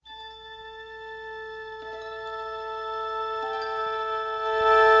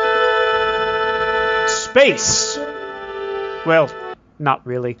space. Well, not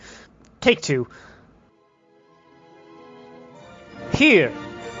really. Take two. Here,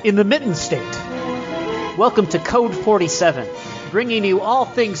 in the Mitten State. Welcome to Code 47, bringing you all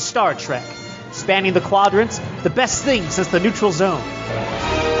things Star Trek, spanning the quadrants, the best thing since the neutral zone.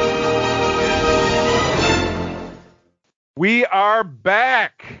 We are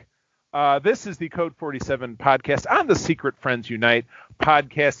back. This is the Code 47 podcast on the Secret Friends Unite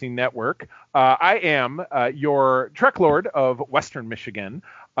podcasting network. I am your Trek Lord of Western Michigan,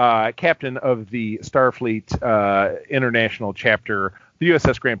 captain of the Starfleet International Chapter, the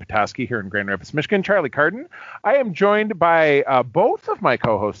USS Grand Petoskey here in Grand Rapids, Michigan, Charlie Carden. I am joined by both of my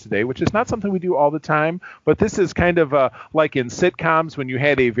co-hosts today, which is not something we do all the time, but this is kind of like in sitcoms when you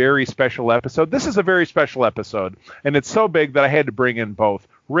had a very special episode. This is a very special episode, and it's so big that I had to bring in both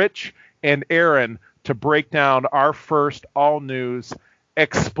Rich and Aaron to break down our first all-news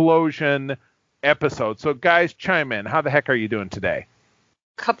explosion episode. So, guys, chime in. How the heck are you doing today?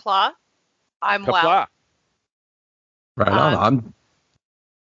 Qapla'. I'm Qapla'. well. Right on. I'm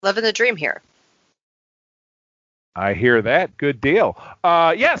living the dream here. I hear that. Good deal.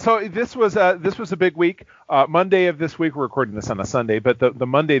 So this was a big week. Monday of this week, we're recording this on a Sunday, but the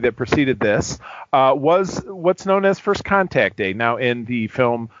Monday that preceded this was what's known as First Contact Day. Now, in the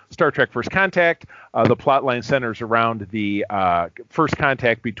film Star Trek First Contact, the plotline centers around the first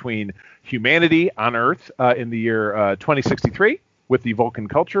contact between humanity on Earth in the year 2063 with the Vulcan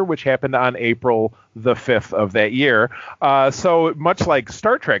culture, which happened on April the 5th of that year. So much like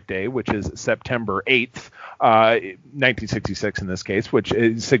Star Trek Day, which is September 8th, 1966 in this case, which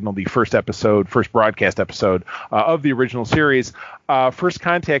signaled the first broadcast episode of the original series, First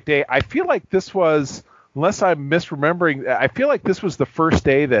Contact Day, I feel like this was, unless I'm misremembering, I feel like this was the first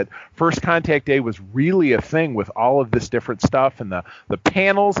day that First Contact Day was really a thing with all of this different stuff and the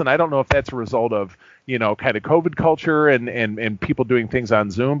panels, and I don't know if that's a result of, kind of COVID culture and people doing things on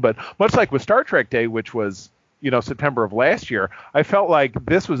Zoom, but much like with Star Trek Day, which was, September of last year, I felt like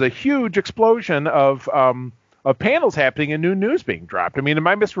this was a huge explosion of panels happening and new news being dropped. I mean, am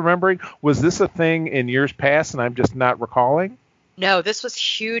I misremembering? Was this a thing in years past and I'm just not recalling? No, this was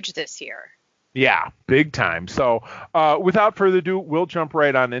huge this year. Yeah, big time. So without further ado, we'll jump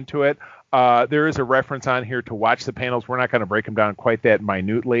right on into it. There is a reference on here to watch the panels. We're not going to break them down quite that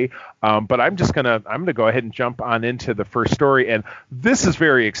minutely, but I'm going to go ahead and jump on into the first story. And this is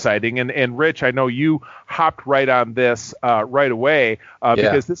very exciting. And Rich, I know you hopped right on this right away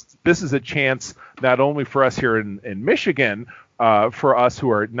because this is a chance not only for us here in Michigan, for us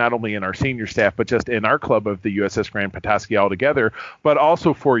who are not only in our senior staff, but just in our club of the USS Grand Petoskey altogether, but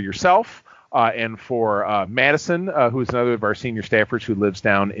also for yourself. And for Madison, who's another of our senior staffers who lives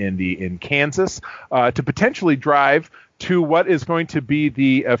down in Kansas, to potentially drive to what is going to be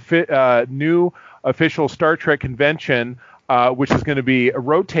the new official Star Trek convention, which is going to be a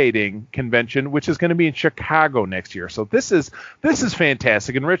rotating convention, which is going to be in Chicago next year. So this is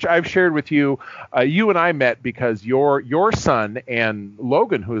fantastic. And Rich, I've shared with you, you and I met because your son and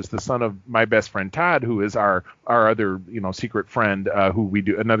Logan, who is the son of my best friend Todd, who is our other secret friend,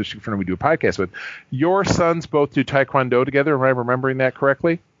 another secret friend we do a podcast with. Your sons both do Taekwondo together. Am I remembering that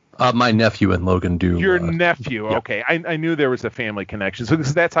correctly? My nephew and Logan do. Your nephew, yeah. Okay. I knew there was a family connection. So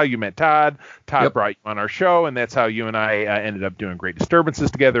that's how you met Todd. Todd brought you on our show, and that's how you and I ended up doing Great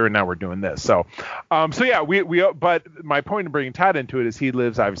Disturbances together, and now we're doing this. So, but my point in bringing Todd into it is he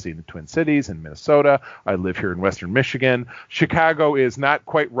lives obviously in the Twin Cities in Minnesota. I live here in Western Michigan. Chicago is not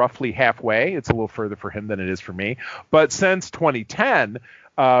quite roughly halfway. It's a little further for him than it is for me. But since 2010,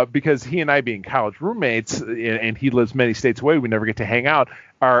 because he and I being college roommates, and he lives many states away, we never get to hang out.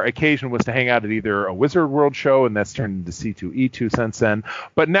 Our occasion was to hang out at either a Wizard World show, and that's turned into C2E2 since then.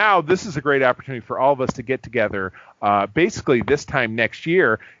 But now this is a great opportunity for all of us to get together basically this time next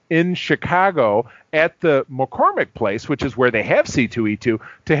year in Chicago at the McCormick Place, which is where they have C2E2,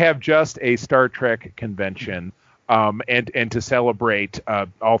 to have just a Star Trek convention. And to celebrate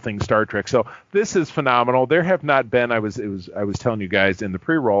all things Star Trek. So this is phenomenal. There have not been. I was telling you guys in the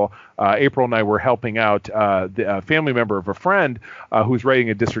pre-roll. April and I were helping out the family member of a friend who's writing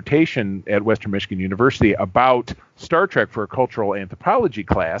a dissertation at Western Michigan University about Star Trek for a cultural anthropology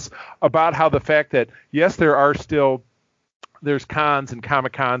class, about how the fact that yes, there's cons and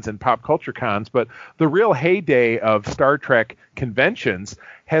Comic Cons and pop culture cons, but the real heyday of Star Trek conventions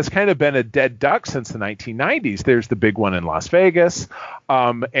has kind of been a dead duck since the 1990s. There's the big one in Las Vegas,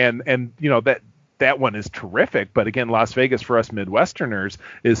 and that that one is terrific. But again, Las Vegas for us Midwesterners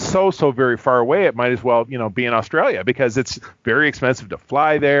is so very far away. It might as well, be in Australia because it's very expensive to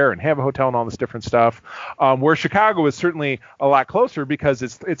fly there and have a hotel and all this different stuff. Where Chicago is certainly a lot closer because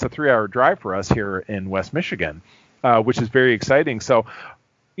it's a 3-hour drive for us here in West Michigan, which is very exciting. So,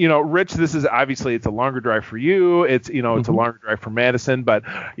 Rich, this is obviously it's a longer drive for you. It's, it's a longer drive for Madison. But,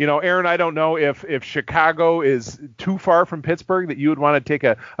 Aaron, I don't know if Chicago is too far from Pittsburgh that you would want to take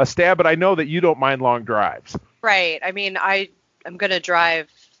a stab. But I know that you don't mind long drives. Right. I mean, I'm going to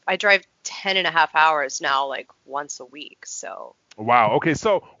drive. I drive 10 and a half hours now, like once a week. So. Wow. Okay.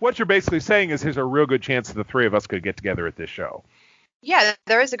 So what you're basically saying is there's a real good chance that the three of us could get together at this show. Yeah,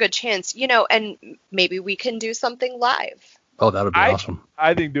 there is a good chance, and maybe we can do something live. Oh, that would be awesome.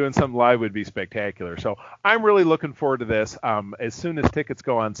 I think doing something live would be spectacular. So I'm really looking forward to this. As soon as tickets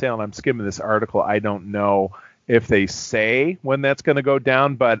go on sale, and I'm skimming this article, I don't know if they say when that's going to go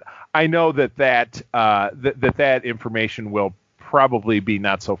down, but I know that information will probably be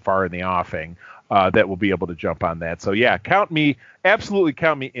not so far in the offing that we'll be able to jump on that. So yeah, absolutely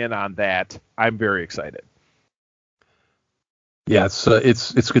count me in on that. I'm very excited. Yeah,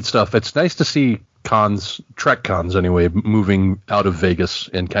 it's good stuff. It's nice to see Trek cons anyway, moving out of Vegas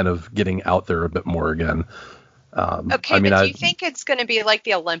and kind of getting out there a bit more again. Okay, but do you think it's going to be like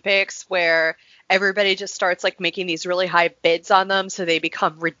the Olympics where everybody just starts like making these really high bids on them so they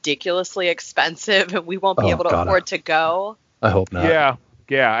become ridiculously expensive and we won't be able to afford to go? I hope not.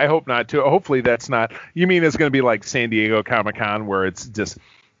 Yeah, I hope not too. Hopefully that's not. You mean it's going to be like San Diego Comic-Con where it's just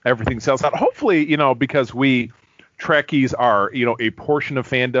everything sells out? Hopefully, because we Trekkies are, a portion of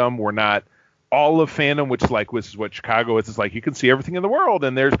fandom. We're not all of fandom, which is what Chicago is. It's like you can see everything in the world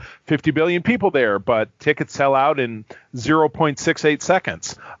and there's 50 billion people there, but tickets sell out in 0.68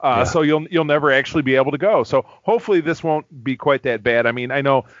 seconds. So you'll never actually be able to go. So hopefully this won't be quite that bad. I mean, I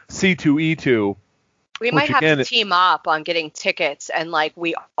know C2E2. We might have to team up on getting tickets and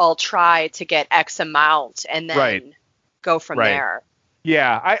we all try to get X amount and then go from there.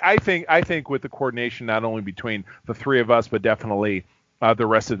 Yeah, I think with the coordination not only between the three of us, but definitely the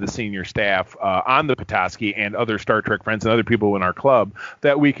rest of the senior staff on the Petoskey and other Star Trek friends and other people in our club,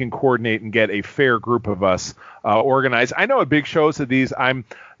 that we can coordinate and get a fair group of us organized. I know at big shows of these, I'm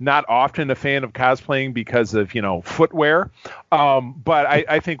not often a fan of cosplaying because of, footwear. But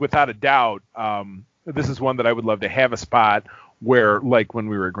I think without a doubt, this is one that I would love to have a spot where, like when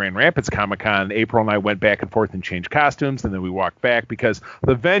we were at Grand Rapids Comic-Con, April and I went back and forth and changed costumes, and then we walked back because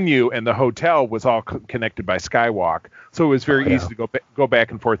the venue and the hotel was all connected by Skywalk. So it was very easy to go back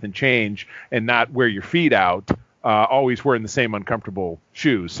and forth and change and not wear your feet out, always wearing the same uncomfortable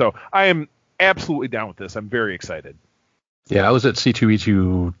shoes. So I am absolutely down with this. I'm very excited. Yeah, I was at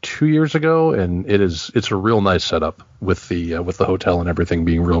C2E2 2 years ago, and it's a real nice setup with the hotel and everything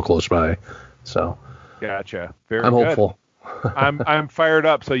being real close by. So gotcha. Very I'm good. hopeful. I'm fired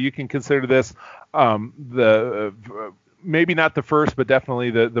up. So you can consider this the maybe not the first, but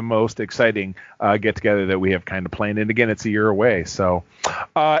definitely the most exciting get together that we have kind of planned. And again, it's a year away. So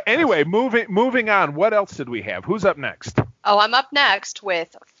anyway, moving on. What else did we have? Who's up next? Oh, I'm up next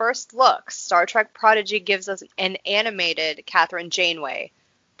with First Look. Star Trek Prodigy gives us an animated Catherine Janeway,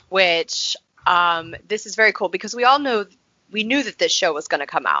 which this is very cool because we knew that this show was going to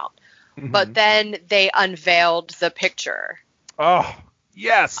come out. Mm-hmm. But then they unveiled the picture. Oh,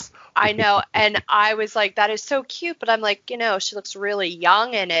 yes. I know. And I was like, that is so cute. But I'm like, she looks really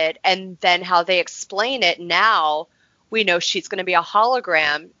young in it. And then how they explain it now, we know she's going to be a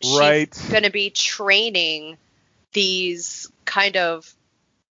hologram. Right. She's going to be training these kind of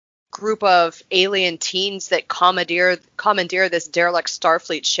group of alien teens that commandeer this derelict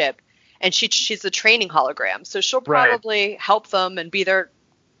Starfleet ship. And she's a training hologram. So she'll probably help them and be their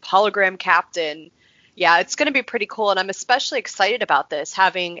hologram captain. Yeah, it's going to be pretty cool, and I'm especially excited about this,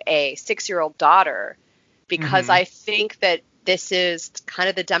 having a 6-year-old daughter, because I think that this is kind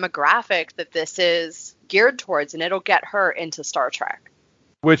of the demographic that this is geared towards, and it'll get her into Star Trek.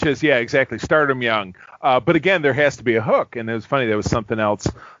 Which is, yeah, exactly, start them young. But again, there has to be a hook, and it was funny, there was something else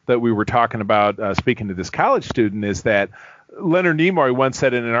that we were talking about, speaking to this college student, is that Leonard Nimoy once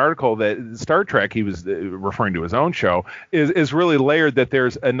said in an article that Star Trek, he was referring to his own show, is really layered, that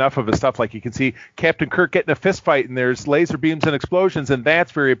there's enough of the stuff, like you can see Captain Kirk getting a fist fight and there's laser beams and explosions, and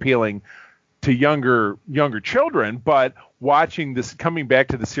that's very appealing to younger children. But watching this, coming back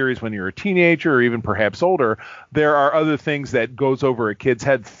to the series when you're a teenager or even perhaps older, there are other things that goes over a kid's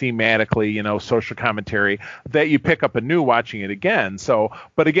head thematically, social commentary, that you pick up anew watching it again. So,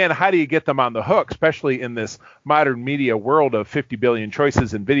 but again, how do you get them on the hook, especially in this modern media world of 50 billion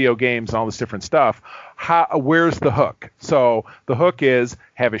choices in video games and all this different stuff? Where's the hook? So the hook is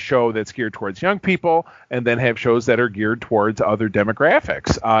have a show that's geared towards young people, and then have shows that are geared towards other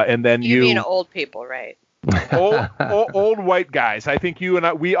demographics. And then you mean old people, right? old white guys. I think you and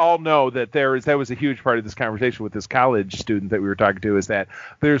I, we all know that that was a huge part of this conversation with this college student that we were talking to, is that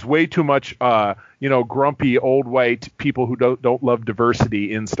there's way too much, grumpy old white people who don't love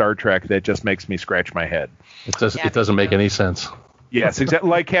diversity in Star Trek. That just makes me scratch my head. It doesn't make any sense. Yes, exactly.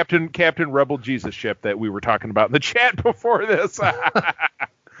 Like Captain Rebel Jesus ship that we were talking about in the chat before this.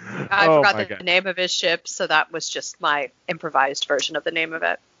 I forgot the name of his ship, so that was just my improvised version of the name of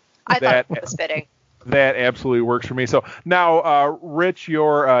it. I thought it was fitting. That absolutely works for me. So now, Rich,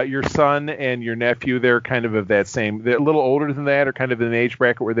 your son and your nephew, they're kind of that same. They're a little older than that, or kind of in an age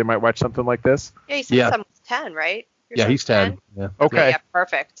bracket where they might watch something like this. Yeah, he said someone's 10, right? He's 10. Yeah. Okay. Yeah,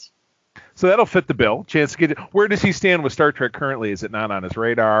 perfect. So that'll fit the bill. Chance to get it. Where does he stand with Star Trek currently? Is it not on his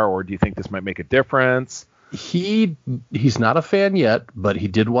radar, or do you think this might make a difference? He's not a fan yet, but he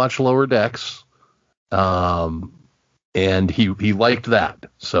did watch Lower Decks. And he liked that.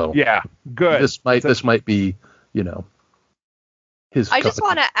 So yeah, good. This might be, his. I just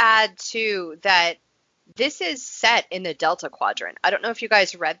want to add too that this is set in the Delta Quadrant. I don't know if you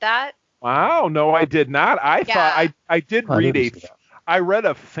guys read that. Wow, no, I did not. Thought I did read I read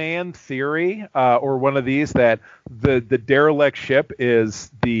a fan theory or one of these that the derelict ship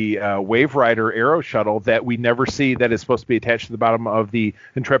is the Wave Rider Aero shuttle that we never see, that is supposed to be attached to the bottom of the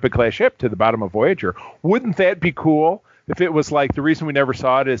Intrepid class ship, to the bottom of Voyager. Wouldn't that be cool if it was like, the reason we never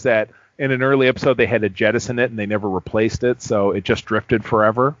saw it is that in an early episode they had to jettison it and they never replaced it, so it just drifted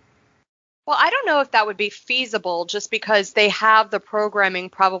forever? Well, I don't know if that would be feasible, just because they have the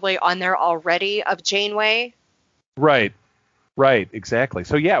programming probably on there already of Janeway. Right, exactly.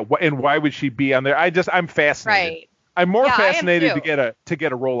 So yeah, and why would she be on there? I'm fascinated. Right. I'm more fascinated to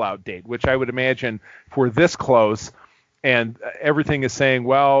get a rollout date, which I would imagine if we're this close and everything is saying,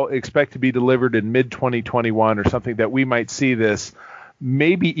 well, expect to be delivered in mid-2021 or something, that we might see this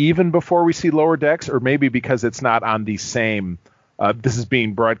maybe even before we see Lower Decks, or maybe because it's not on the same. This is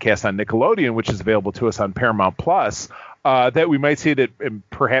being broadcast on Nickelodeon, which is available to us on Paramount Plus. That we might see it at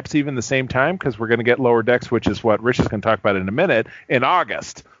perhaps even the same time, because we're going to get Lower Decks, which is what Rich is going to talk about in a minute, in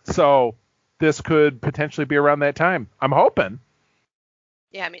August. So this could potentially be around that time. I'm hoping.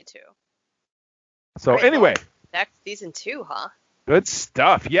 Yeah, me too. So anyway. Lower Decks Season 2, huh? Good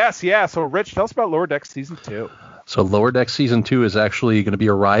stuff. Yes, yeah. So Rich, tell us about Lower Decks Season 2. So Lower Decks Season 2 is actually going to be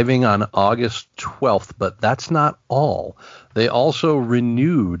arriving on August 12th, but that's not all. They also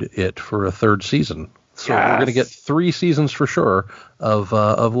renewed it for a third season. So we're going to get 3 seasons for sure of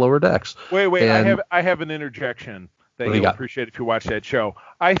Lower Decks. Wait. I have an interjection that you'll appreciate if you watch that show.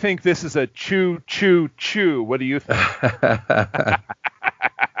 I think this is a choo. What do you think?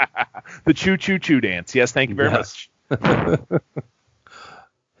 The choo dance. Yes, thank you very much.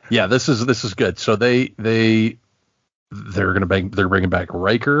 Yeah, this is good. So they're bringing back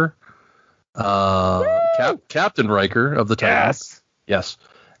Riker, Captain Riker of the Titans. Yes.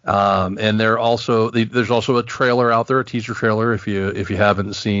 And there's also a trailer out there, a teaser trailer. If you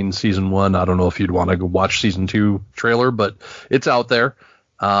haven't seen season 1, I don't know if you'd want to go watch season 2 trailer, but it's out there.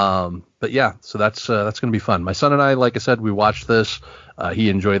 But yeah, so that's going to be fun. My son and I, like I said, we watched this. He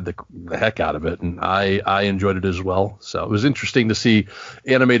enjoyed the heck out of it, and I enjoyed it as well. So it was interesting to see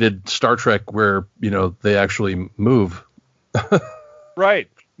animated Star Trek where they actually move. Right.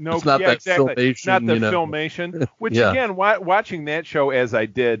 No, it's not that exactly. Filmation. Not the Filmation. Which again, watching that show as I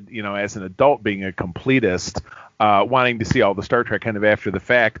did, as an adult, being a completist, wanting to see all the Star Trek kind of after the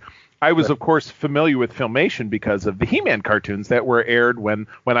fact. I was, of course, familiar with Filmation because of the He-Man cartoons that were aired when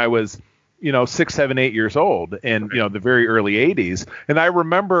I was, 6, 7, 8 years old in, the very early 80s. And I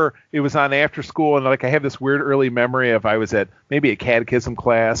remember it was on after school, and I have this weird early memory of I was at maybe a catechism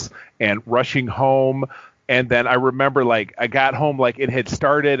class and rushing home. And then I remember, I got home, it had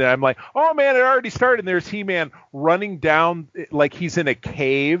started, and I'm like, oh, man, it already started. And there's He-Man running down like he's in a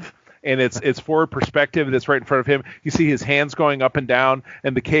cave. And it's forward perspective that's right in front of him. You see his hands going up and down,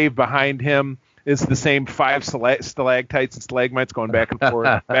 and the cave behind him is the same 5 stalactites and stalagmites going back and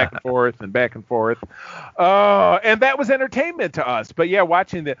forth, back and forth, and back and forth. And that was entertainment to us. But yeah,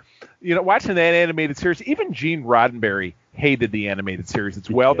 watching that animated series, even Gene Roddenberry hated the animated series. It's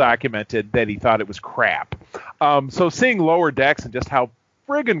well documented that he thought it was crap. So seeing Lower Decks and just how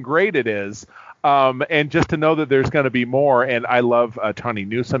friggin' great it is. And just to know that there's going to be more, and I love Tawny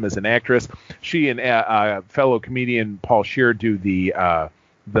Newsome as an actress. She and fellow comedian Paul Scheer do the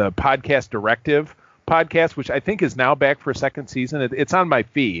podcast Directive podcast, which I think is now back for a second season. It's on my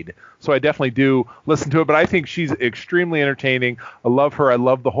feed, so I definitely do listen to it. But I think she's extremely entertaining. I love her. I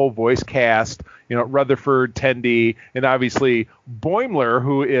love the whole voice cast. Rutherford, Tendi, and obviously Boimler,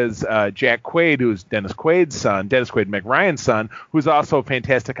 who is Jack Quaid, who's Dennis Quaid, Meg Ryan's son, who's also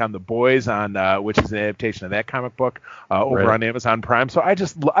fantastic on The Boys, which is an adaptation of that comic book over on Amazon Prime. So I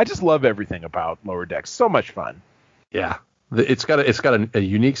just love everything about Lower Decks. So much fun. Yeah, it's got a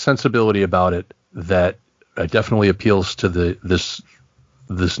unique sensibility about it that definitely appeals to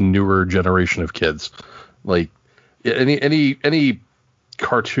this newer generation of kids. Like any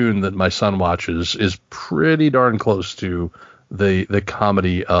cartoon that my son watches is pretty darn close to the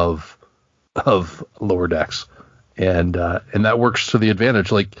comedy of Lower Decks, and that works to the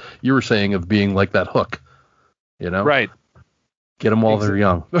advantage, like you were saying, of being like that hook, right? Get them while they're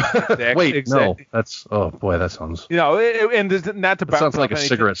young. Wait, no, that's that sounds. And not to bounce sounds like a anything.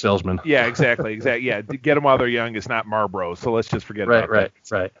 cigarette salesman. Yeah, exactly. Yeah, get them while they're young is not Marlboro, so let's just forget about that.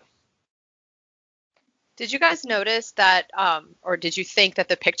 Right. Did you guys notice that, or did you think that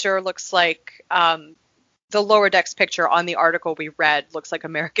the picture looks like the Lower Decks picture on the article we read looks like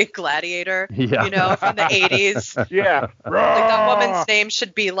American Gladiator? Yeah. From the 80s. Yeah. Like that woman's name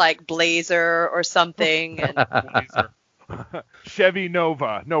should be like Blazer or something. And Chevy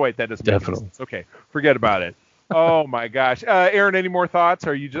Nova. No, wait, that doesn't definitely. Make sense. Okay, forget about it. Oh my gosh, Aaron, any more thoughts?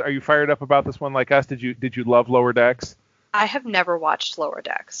 Are you fired up about this one like us? Did you love Lower Decks? I have never watched Lower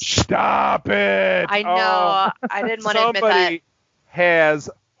Decks. Stop it! I know. I didn't want to admit that. Somebody has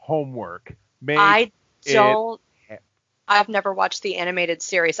homework. I've never watched the animated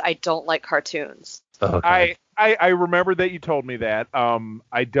series. I don't like cartoons. Okay. I remember that you told me that.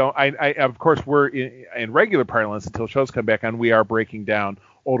 I don't. I of course we're in regular parlance until shows come back on. We are breaking down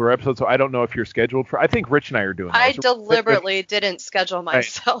older episodes, so I don't know if you're scheduled for. I think Rich and I are doing. I deliberately didn't schedule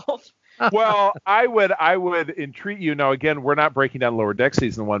myself. Well, I would entreat you. Now, again, we're not breaking down Lower Decks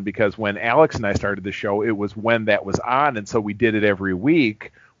season 1 because when Alex and I started the show, it was when that was on, and so we did it every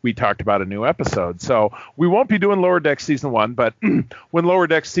week. We talked about a new episode. So we won't be doing Lower Decks season 1, but when Lower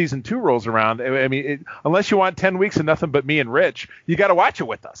Decks season 2 rolls around, I mean, unless you want 10 weeks of nothing but me and Rich, you got to watch it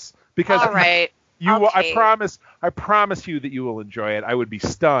with us because all right. I promise you that you will enjoy it. I would be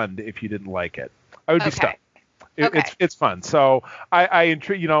stunned if you didn't like it. I would be stunned. It's fun. So I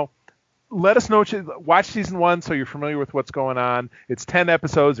entreat, let us know. Watch season 1 so you're familiar with what's going on. It's 10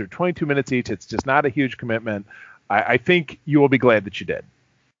 episodes. They're 22 minutes each. It's just not a huge commitment. I think you will be glad that you did.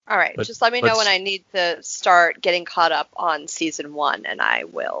 All right. Just let me know when I need to start getting caught up on season 1, and I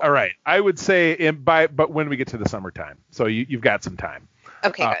will. All right. I would say but when we get to the summertime. So you've got some time.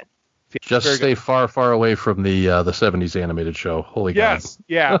 Okay, good. Just stay far, far away from the 70s animated show. Holy yes,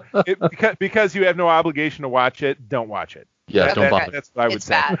 God. Yeah. Because you have no obligation to watch it, don't watch it. Yeah, don't bother. That's what I would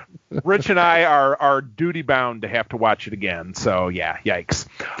say. Bad. Rich and I are duty bound to have to watch it again. So yeah, yikes.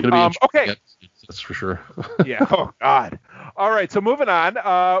 Okay. That's for sure. Yeah. Oh God. All right. So moving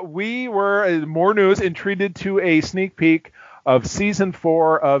on. We were more news and treated to a sneak peek of season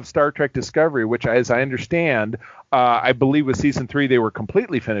 4 of Star Trek Discovery, which, as I understand, I believe with season 3 they were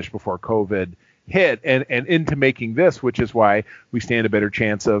completely finished before COVID hit and into making this, which is why we stand a better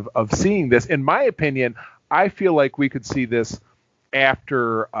chance of seeing this. In my opinion, I feel like we could see this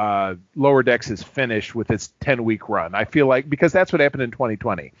after Lower Decks is finished with its 10-week run. I feel like because that's what happened in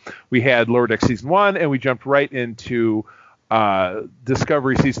 2020. We had Lower Decks season 1 and we jumped right into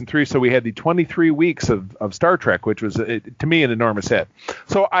Discovery season 3, so we had the 23 weeks of Star Trek, which was to me an enormous hit.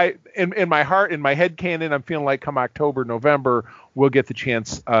 So in my heart, in my head canon, I'm feeling like come October, November, we'll get the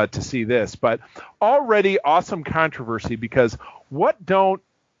chance to see this. But already awesome controversy because what don't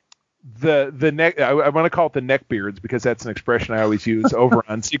the neck, I want to call it the neckbeards because that's an expression I always use over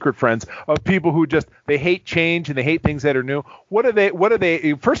on Secret Friends, of people who just, they hate change and they hate things that are new. What are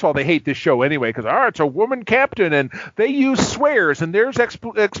they? First of all, they hate this show anyway because it's a woman captain and they use swears and there's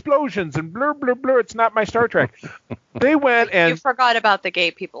explosions and blur blur blur. It's not my Star Trek. They went and you forgot about the gay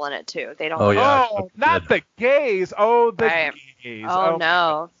people in it too. They don't. Oh yeah. Oh, not the gays. Oh, the gays. Oh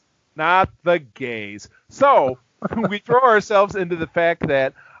no. Not the gays. So we throw ourselves into the fact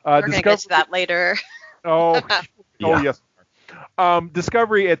that we're going to get to that later. Oh, yes.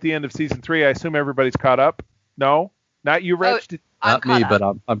 Discovery at the end of season 3. I assume everybody's caught up. No, not you, Rich. Not me, but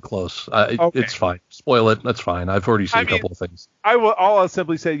I'm close. Okay. It's fine. Spoil it. That's fine. I've already seen a couple of things. All I'll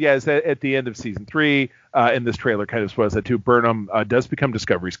simply say, is that at the end of season 3, and this trailer kind of spoils that too, Burnham does become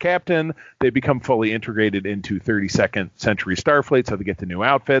Discovery's captain. They become fully integrated into 32nd Century Starfleet, so they get the new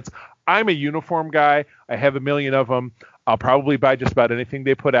outfits. I'm a uniform guy. I have a million of them. I'll probably buy just about anything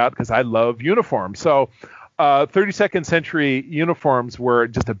they put out because I love uniforms. So 32nd century uniforms were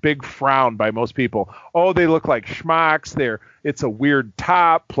just a big frown by most people. Oh, they look like schmucks. It's a weird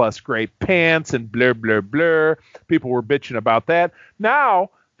top plus great pants and blur, blur, blur. People were bitching about that. Now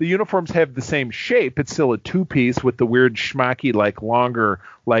the uniforms have the same shape. It's still a two-piece with the weird schmucky, like longer,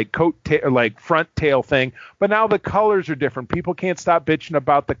 like like front tail thing. But now the colors are different. People can't stop bitching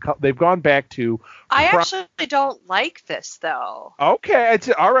about they've gone back to. I actually don't like this though. Okay,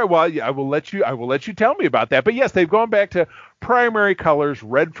 all right. Well, I will let you tell me about that. But yes, they've gone back to primary colors: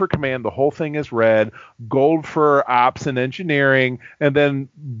 red for command, the whole thing is red; gold for ops and engineering, and then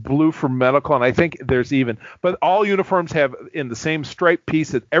blue for medical. And I think but all uniforms have in the same stripe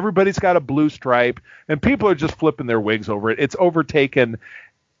piece. Everybody's got a blue stripe, and people are just flipping their wigs over it. It's overtaken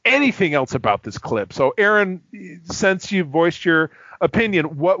anything else about this clip. So, Aaron, since you voiced your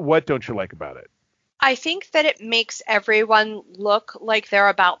opinion, what don't you like about it? I think that it makes everyone look like they're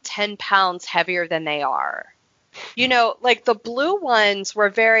about 10 pounds heavier than they are. You know, like the blue ones were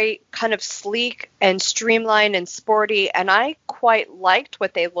very kind of sleek and streamlined and sporty, and I quite liked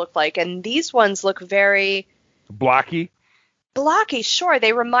what they looked like. And these ones look very blocky. Sure.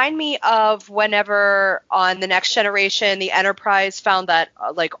 They remind me of whenever on The Next Generation, the Enterprise found that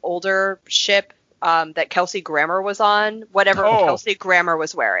like older ship that Kelsey Grammer was on, whatever Kelsey Grammer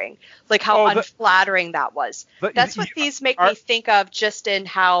was wearing, like how unflattering that was. That's what these make me think of, just in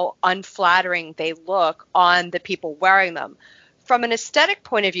how unflattering they look on the people wearing them. From an aesthetic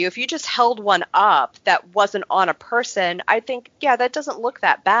point of view, if you just held one up that wasn't on a person, I think, yeah, that doesn't look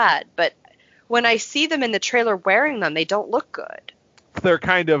that bad. But when I see them in the trailer wearing them, they don't look good. They're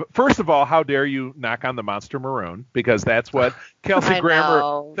kind of, first of all, how dare you knock on the Monster Maroon, because that's what Kelsey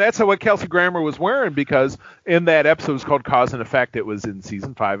Grammer was wearing, because in that episode, it was called Cause and Effect. It was in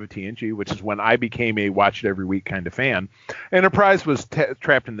season 5 of TNG, which is when I became a watch it every week kind of fan. Enterprise was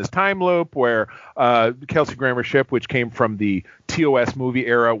trapped in this time loop where Kelsey Grammer's ship, which came from the TOS movie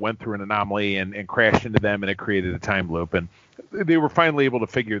era, went through an anomaly and crashed into them, and it created a time loop. And they were finally able to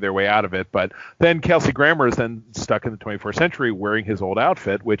figure their way out of it. But then Kelsey Grammer is then stuck in the 24th century wearing his old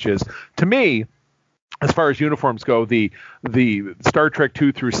outfit, which is, to me, as far as uniforms go, the Star Trek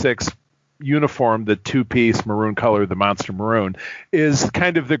 2 through 6 uniform, the two-piece maroon color, the Monster Maroon, is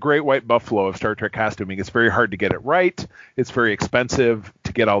kind of the great white buffalo of Star Trek costuming. It's very hard to get it right. It's very expensive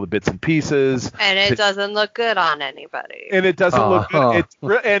to get all the bits and pieces. And it doesn't look good on anybody. And it doesn't look good.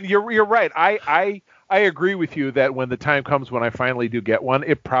 And you're right. I agree with you that when the time comes when I finally do get one,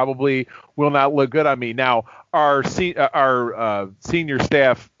 it probably will not look good on me. Now, our senior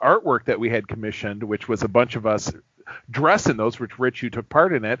staff artwork that we had commissioned, which was a bunch of us dressed in those, which Rich, you took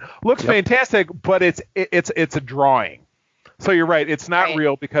part in it, looks fantastic, but it's a drawing. So you're right, it's not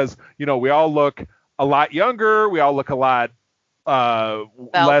real, because we all look a lot younger, we all look a lot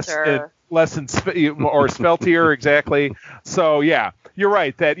less or sveltier, exactly. So yeah, you're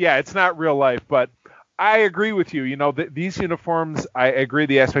right that it's not real life, but I agree with you. These uniforms, I agree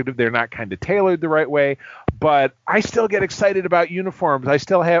the aspect of they're not kind of tailored the right way, but I still get excited about uniforms. I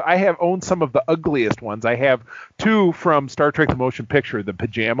have owned some of the ugliest ones. I have 2 from Star Trek: The Motion Picture, the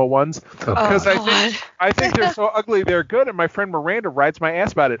pajama ones, because I think they're so ugly they're good. And my friend Miranda rides my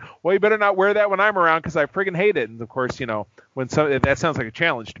ass about it. Well, you better not wear that when I'm around, because I friggin' hate it. And of course, that sounds like a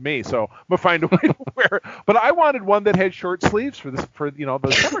challenge to me. So I'm gonna find a way to wear it. But I wanted one that had short sleeves for the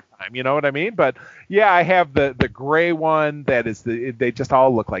summertime. You know what I mean? But yeah, I have the gray one that is they just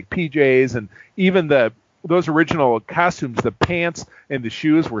all look like PJs, and even those original costumes, the pants and the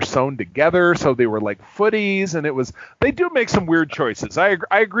shoes were sewn together, so they were like footies, and they do make some weird choices. I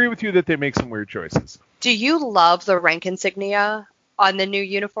agree with you that they make some weird choices. Do you love the rank insignia on the new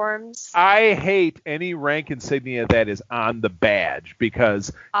uniforms? I hate any rank insignia that is on the badge,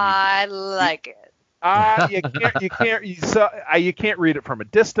 because I like it. You can't read it from a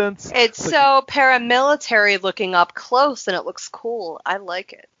distance. It's so paramilitary looking up close, and it looks cool. I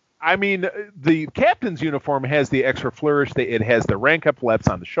like it. I mean, the captain's uniform has the extra flourish. It has the rank epaulets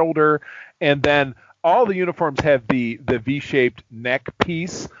on the shoulder, and then all the uniforms have the V-shaped neck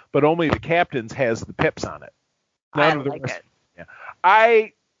piece, but only the captain's has the pips on it. I like it.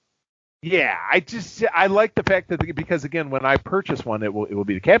 I like the fact that, because again, when I purchase one, it will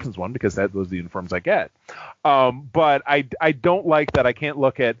be the captain's one, because those are the uniforms I get. But I don't like that I can't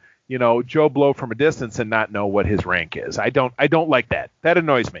look at Joe Blow from a distance and not know what his rank is. I don't like that. That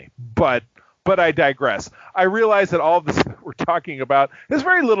annoys me. But I digress. I realize that all of this that we're talking about has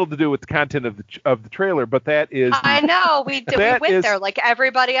very little to do with the content of the trailer, but that is. I know we went there like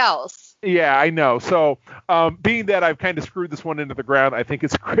everybody else. Yeah, I know. So, being that I've kind of screwed this one into the ground, I think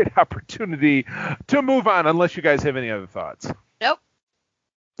it's a great opportunity to move on, unless you guys have any other thoughts. Nope.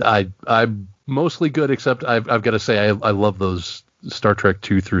 I'm mostly good, except I've got to say I love those Star Trek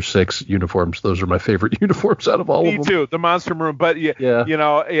 2 through 6 uniforms. Those are my favorite uniforms out of all of them. Me too, the Monster Maroon. But Yeah. you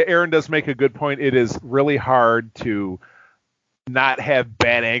know, Aaron does make a good point. It is really hard to not have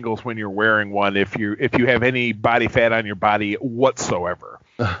bad angles when you're wearing one if you have any body fat on your body whatsoever.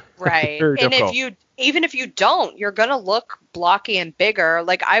 Right. Very And difficult. even if you don't, you're going to look blocky and bigger.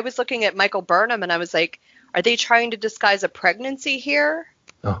 Like, I was looking at Michael Burnham and I was like, are they trying to disguise a pregnancy here?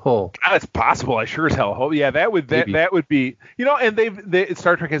 Oh, It's possible. I sure as hell hope. Yeah, that would be, you know, and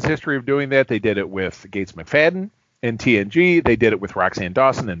Star Trek has history of doing that. They did it with Gates McFadden in TNG. They did it with Roxanne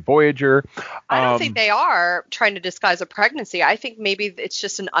Dawson in Voyager. I don't think they are trying to disguise a pregnancy. I think maybe it's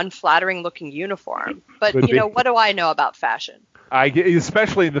just an unflattering looking uniform. But, Could you know, be. what do I know about fashion?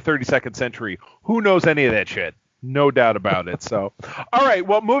 Especially in the 32nd century. Who knows any of that shit? No doubt about it. So, all right.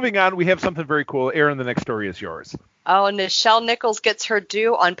 Well, moving on, we have something very cool. Aaron, the next story is yours. Oh, Nichelle Nichols gets her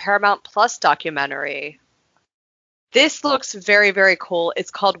due on Paramount Plus documentary. This looks very, very cool. It's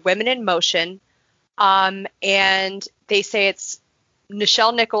called Women in Motion. And they say it's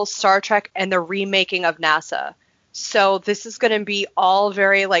Nichelle Nichols, Star Trek, and the remaking of NASA. So this is going to be all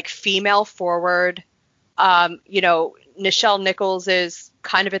very, like, female forward. You know, Nichelle Nichols is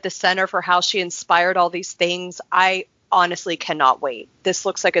kind of at the center for how she inspired all these things. I honestly cannot wait. This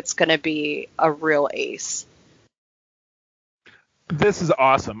looks like it's going to be a real ace. This is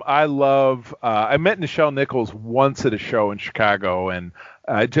awesome. I love. I met Nichelle Nichols once at a show in Chicago, and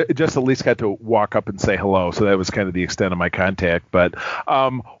just at least got to walk up and say hello. So that was kind of the extent of my contact. But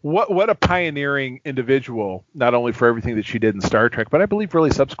what a pioneering individual! Not only for everything that she did in Star Trek, but I believe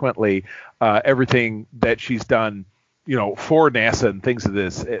really subsequently everything that she's done, you know, for NASA and things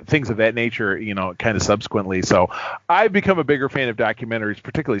of that nature, you know, kind of subsequently. So I've become a bigger fan of documentaries,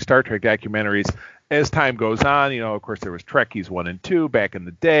 particularly Star Trek documentaries, as time goes on. You know, of course, there was Trekkies 1 and 2 back in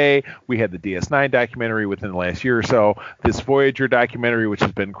the day. We had the DS9 documentary within the last year or so. This Voyager documentary, which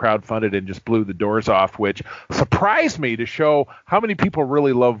has been crowdfunded and just blew the doors off, which surprised me to show how many people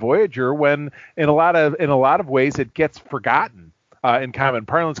really love Voyager when in a lot of ways it gets forgotten in common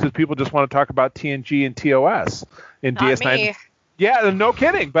parlance because people just want to talk about TNG and TOS. In Not DS9. me. Yeah, no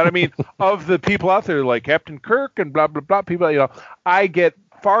kidding. But I mean, of the people out there like Captain Kirk and blah, blah, blah, people, you know, I get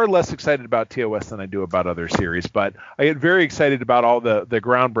far less excited about TOS than I do about other series. But I get very excited about all the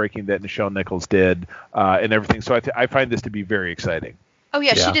groundbreaking that Nichelle Nichols did and everything. So I find this to be very exciting. Oh,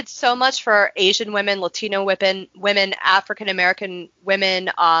 yeah, Yeah. she did so much for Asian women, Latino women, African-American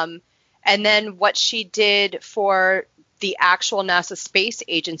women, and then what she did for the actual NASA Space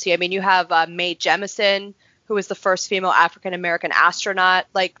Agency. I mean, you have Mae Jemison, who was the first female African-American astronaut.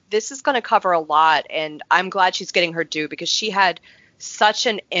 Like, this is going to cover a lot, and I'm glad she's getting her due because she had such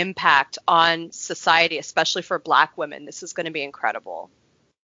an impact on society, especially for Black women. This is going to be incredible.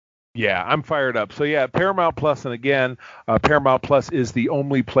 Yeah, I'm fired up. So yeah, Paramount Plus, and again, Paramount Plus is the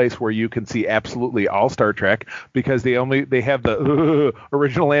only place where you can see absolutely all Star Trek because they have the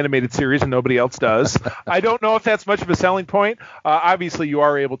original animated series and nobody else does. I don't know if that's much of a selling point. Obviously, you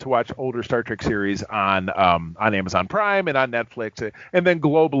are able to watch older Star Trek series on Amazon Prime and on Netflix, and then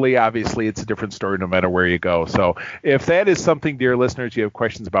globally, obviously, it's a different story no matter where you go. So if that is something, dear listeners, you have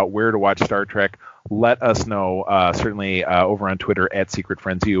questions about where to watch Star Trek, let us know, certainly over on Twitter at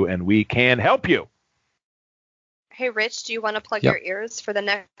SecretFriendsU, and we can help you. Hey, Rich, do you want to plug Yep. your ears for the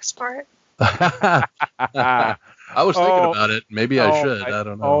next part? I was thinking about it. Maybe I should. I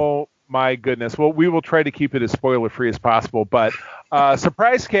don't know. Oh, my goodness. Well, we will try to keep it as spoiler-free as possible, but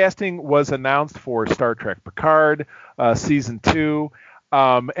surprise casting was announced for Star Trek Picard Season 2.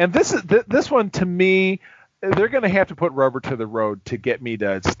 And this one, to me, they're going to have to put rubber to the road to get me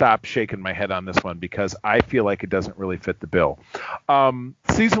to stop shaking my head on this one because I feel like it doesn't really fit the bill.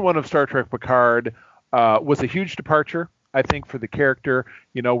 Season 1 of Star Trek Picard was a huge departure, I think, for the character.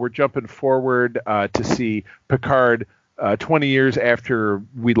 You know, we're jumping forward to see Picard 20 years after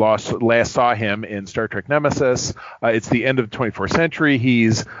we last saw him in Star Trek Nemesis. It's the end of the 24th century.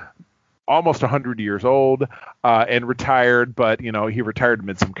 He's almost 100 years old and retired, but you know, he retired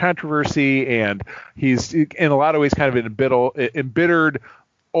amid some controversy, and he's in a lot of ways kind of an embittered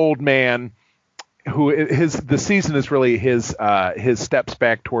old man who the season is really his steps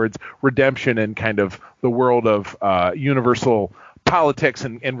back towards redemption and kind of the world of universal politics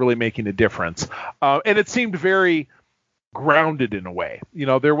and really making a difference. And it seemed very grounded in a way. You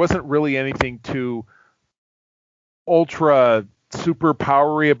know, there wasn't really anything too ultra super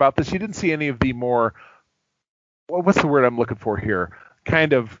powery about this. You didn't see any of the more, what's the word I'm looking for here?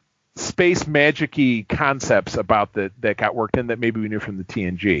 Kind of space magic-y concepts about that got worked in that maybe we knew from the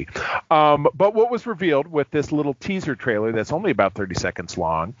TNG. But what was revealed with this little teaser trailer that's only about 30 seconds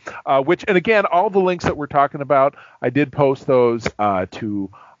long, and again, all the links that we're talking about, I did post those to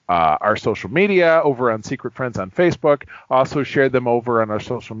our social media over on Secret Friends on Facebook. Also shared them over on our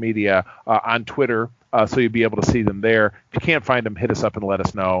social media on Twitter, so you'll be able to see them there. If you can't find them, hit us up and let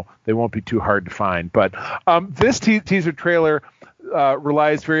us know. They won't be too hard to find. But this teaser trailer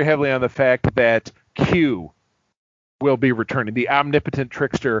relies very heavily on the fact that Q will be returning. The omnipotent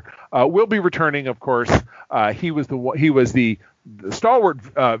trickster will be returning. Of course, he was the stalwart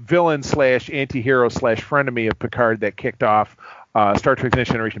villain / anti-hero / frenemy of Picard that kicked off Star Trek: Next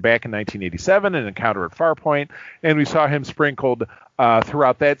Generation back in 1987, an encounter at Farpoint, and we saw him sprinkled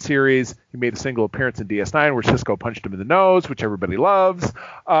throughout that series. He made a single appearance in DS9 where Sisko punched him in the nose, which everybody loves,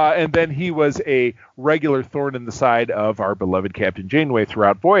 and then he was a regular thorn in the side of our beloved Captain Janeway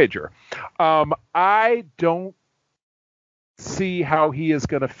throughout Voyager. I don't see how he is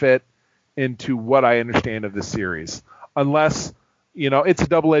going to fit into what I understand of this series, unless, it's a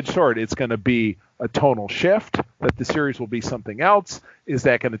double-edged sword. It's going to be a tonal shift, that the series will be something else. Is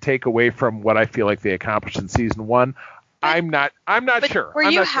that going to take away from what I feel like they accomplished in season 1? I'm not sure. Were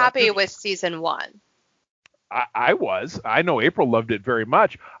you happy with season 1? I was. I know April loved it very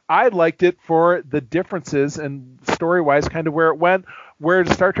much. I liked it for the differences and story-wise kind of where it went, where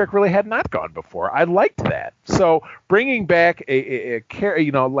Star Trek really had not gone before. I liked that. So bringing back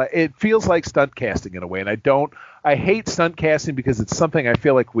it feels like stunt casting in a way, and I hate stunt casting because it's something I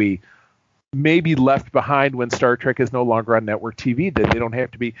feel like we maybe left behind when Star Trek is no longer on network TV, that they don't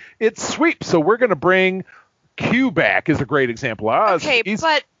have to be. It's sweep. So we're going to bring Q back is a great example.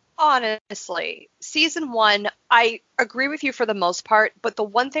 But honestly, season 1, I agree with you for the most part, but the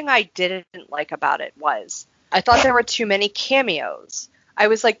one thing I didn't like about it was I thought there were too many cameos. I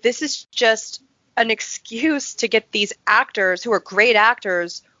was like, this is just an excuse to get these actors who are great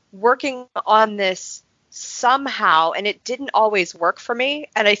actors working on this somehow, and it didn't always work for me,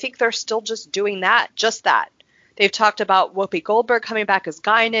 and I think they're still just doing that. They've talked about Whoopi Goldberg coming back as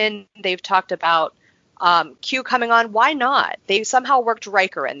Guinan. They've talked about Q coming on. Why not? They somehow worked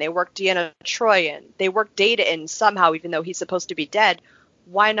Riker in. They worked Deanna Troi in. They worked Data in somehow, even though he's supposed to be dead.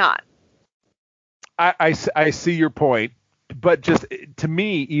 Why not? I see your point, but just to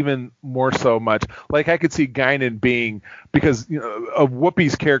me, even more so much, like I could see Guinan being, because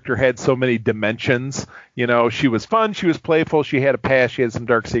Whoopi's character had so many dimensions. She was fun, she was playful, she had a past, she had some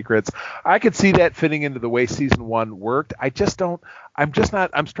dark secrets. I could see that fitting into the way season 1 worked.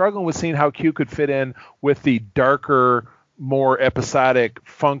 I'm struggling with seeing how Q could fit in with the darker, more episodic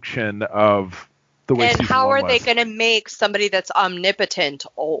function of the way season 1 was. And how are they going to make somebody that's omnipotent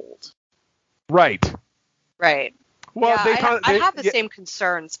old? Right. Well, yeah, I have the same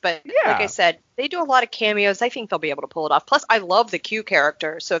concerns, but like I said, they do a lot of cameos. I think they'll be able to pull it off. Plus, I love the Q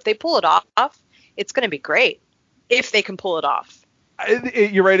character, so if they pull it off, it's going to be great. If they can pull it off.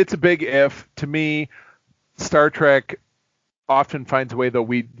 You're right. It's a big if. To me, Star Trek often finds a way, though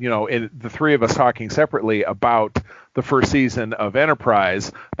in the three of us talking separately about the first season of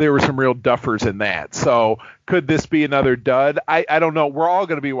Enterprise, there were some real duffers in that. So could this be another dud? I don't know. We're all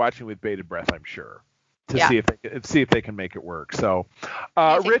going to be watching with bated breath, I'm sure, to see if they can make it work. So,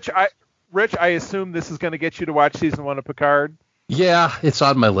 Rich, I assume this is going to get you to watch season 1 of Picard. Yeah, it's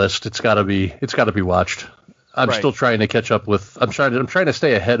on my list. It's got to be watched. I'm still trying to catch up with. I'm trying to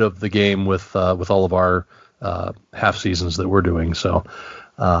stay ahead of the game with all of our half seasons that we're doing. So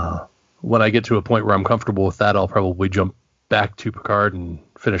when I get to a point where I'm comfortable with that, I'll probably jump back to Picard and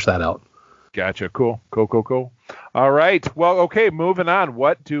finish that out. Gotcha. Cool. All right. Well, okay. Moving on.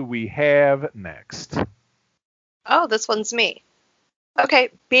 What do we have next? Oh, this one's me. Okay,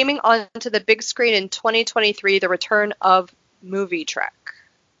 beaming onto the big screen in 2023, the return of Movie Trek.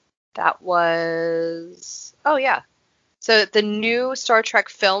 That was... Oh, yeah. So the new Star Trek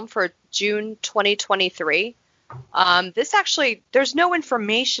film for June 2023. This actually, there's no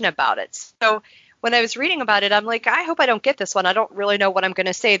information about it. So when I was reading about it, I'm like, I hope I don't get this one. I don't really know what I'm going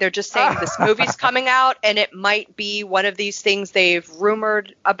to say. They're just saying this movie's coming out, and it might be one of these things they've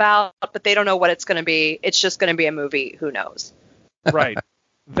rumored about, but they don't know what it's going to be. It's just going to be a movie. Who knows? Right.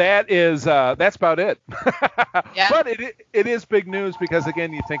 That's about it. Yeah. But it is big news because,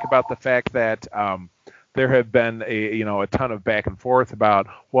 again, you think about the fact that there have been a ton of back and forth about,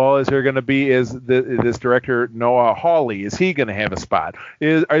 well, is this director Noah Hawley, is he going to have a spot?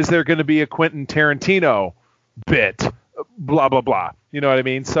 Is there going to be a Quentin Tarantino bit? Blah, blah, blah. You know what I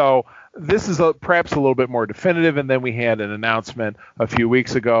mean? So this is perhaps a little bit more definitive. And then we had an announcement a few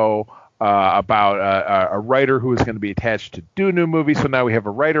weeks ago about a writer who is going to be attached to do a new movie. So now we have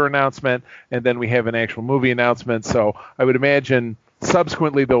a writer announcement, and then we have an actual movie announcement. So I would imagine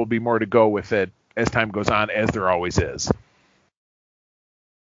subsequently there will be more to go with it as time goes on, as there always is.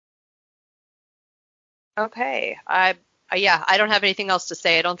 Okay. I don't have anything else to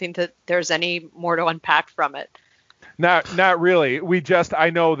say. I don't think that there's any more to unpack from it. Not really. I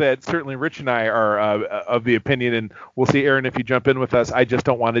know that certainly Rich and I are of the opinion, and we'll see, Aaron, if you jump in with us. I just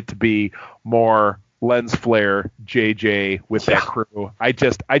don't want it to be more lens flare JJ with that crew. I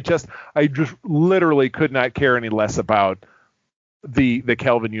just literally could not care any less about the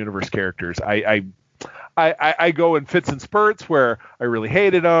Kelvin universe characters. I go in fits and spurts where I really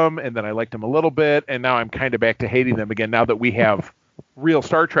hated them, and then I liked them a little bit, and now I'm kind of back to hating them again now that we have real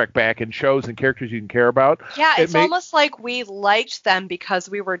Star Trek back and shows and characters you can care about. Yeah, it's almost like we liked them because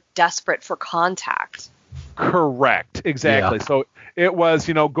we were desperate for contact. Correct. Exactly. Yeah. So it was,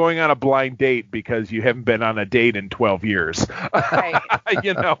 going on a blind date because you haven't been on a date in 12 years. Right.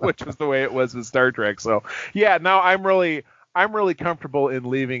 Which was the way it was with Star Trek. So yeah, now I'm really comfortable in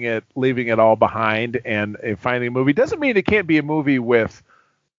leaving it all behind and finding a movie. Doesn't mean it can't be a movie with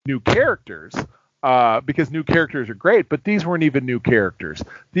new characters, because new characters are great, but these weren't even new characters.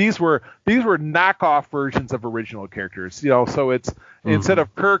 These were knockoff versions of original characters. So it's instead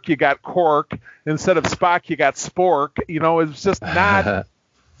of Kirk you got Quark, instead of Spock you got Spork. It's just not.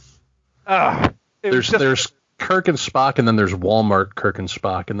 There's Kirk and Spock, and then there's Walmart Kirk and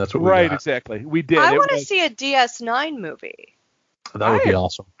Spock, and that's what we got. Right, exactly. We did. I want to see a DS9 movie. That would be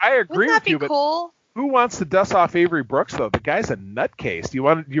awesome. I agree with you, but cool? Who wants to dust off Avery Brooks though? The guy's a nutcase.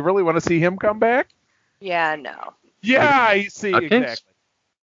 Do you really want to see him come back? Yeah, no. Yeah, I see exactly.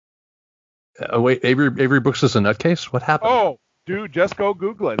 Wait, Avery Brooks is a nutcase? What happened? Oh, dude, just go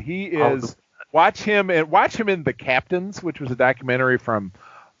Google it. He is. Watch him in The Captains, which was a documentary from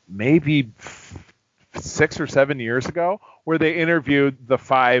maybe 6 or 7 years ago, where they interviewed the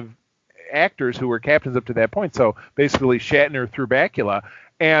 5 actors who were captains up to that point. So basically Shatner through Bakula,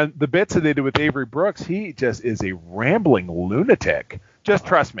 and the bits that they did with Avery Brooks, he just is a rambling lunatic. Just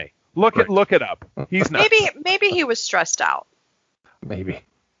trust me. Look it up. He's not. Maybe he was stressed out. Maybe.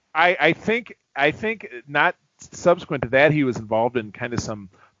 I think not subsequent to that he was involved in kind of some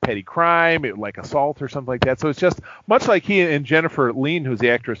petty crime, like assault or something like that. So it's just much like he and Jennifer Lean, who's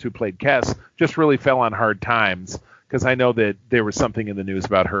the actress who played Kess, just really fell on hard times. Because I know that there was something in the news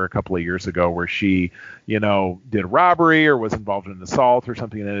about her a couple of years ago where she, did a robbery or was involved in an assault or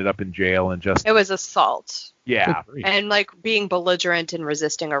something and ended up in jail and just. It was assault. Yeah. And being belligerent and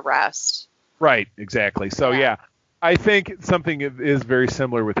resisting arrest. Right. Exactly. So yeah, I think something is very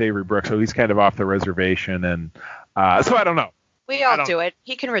similar with Avery Brooks. So he's kind of off the reservation, and so I don't know. We all do it.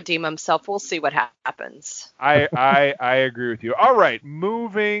 He can redeem himself. We'll see what happens. I agree with you. All right,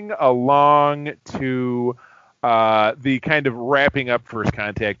 moving along to the kind of wrapping up First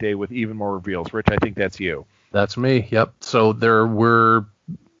Contact Day with even more reveals. Rich, I think that's you. That's me. Yep. So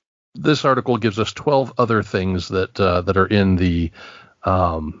this article gives us 12 other things that are in the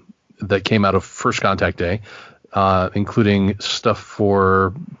that came out of First Contact Day, including stuff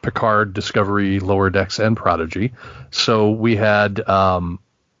for Picard, Discovery, Lower Decks, and Prodigy. So we had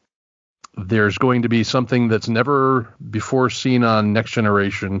there's going to be something that's never before seen on Next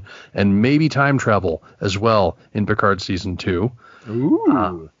Generation, and maybe time travel as well in Picard Season 2.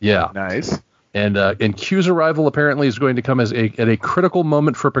 Ooh. Yeah. Nice. And Q's arrival apparently is going to come at a critical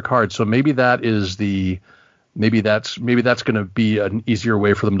moment for Picard. So maybe that's going to be an easier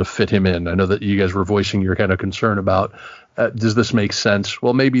way for them to fit him in. I know that you guys were voicing your kind of concern about does this make sense?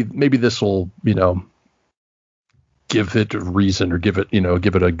 Well, maybe this will give it a reason, or give it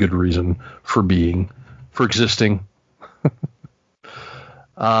a good reason for existing.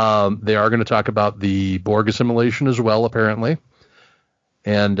 They are going to talk about the Borg assimilation as well, apparently.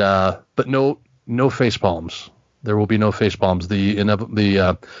 And but no face palms. There will be no face palms.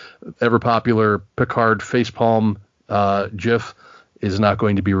 The ever popular Picard facepalm GIF is not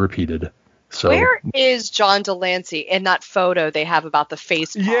going to be repeated. So where is John Delancey in that photo they have about the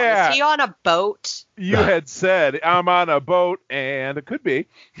facepalm? Yeah. Is he on a boat? You had said I'm on a boat, and it could be.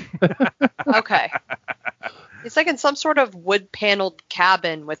 Okay. It's like in some sort of wood paneled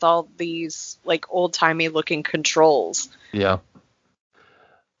cabin with all these old timey looking controls. Yeah.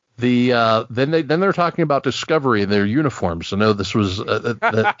 Then they're talking about Discovery and their uniforms. I know this was we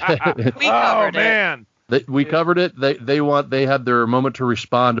covered it. Man. We covered it. They had their moment to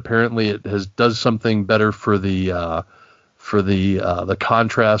respond. Apparently, it does something better for the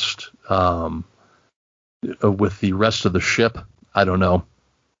contrast with the rest of the ship. I don't know.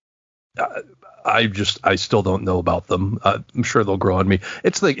 I still don't know about them. I'm sure they'll grow on me.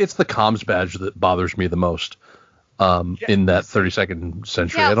 It's the comms badge that bothers me the most. In that 32nd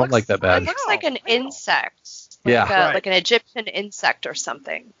century, I don't like that badge. It looks like an insect. Like an Egyptian insect or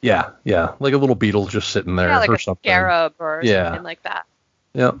something. Yeah, like a little beetle just sitting there, like or a something. Scarab or something like that.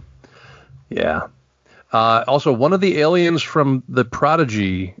 Yep. Yeah. Also, one of the aliens from the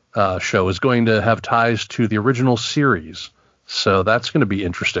Prodigy show is going to have ties to the original series, so that's going to be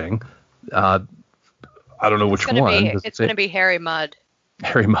interesting. I don't know which one. It's going to be Harry Mudd.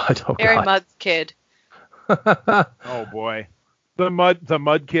 Harry Mudd. Oh, Harry God. Mudd's kid. Oh boy, the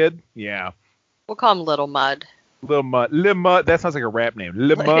Mud Kid. Yeah, we'll call him Little Mud. Lil Mud. That sounds like a rap name.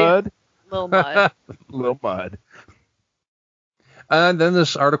 Lil Mud. Lil Mud. Lil Mud. And then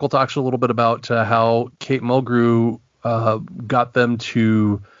this article talks a little bit about how Kate Mulgrew got them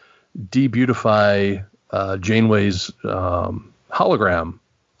to debeautify Janeway's hologram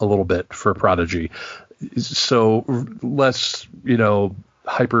a little bit for Prodigy, so less,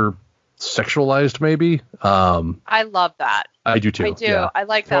 hyper sexualized maybe. I love that. I do too. I do. Yeah. I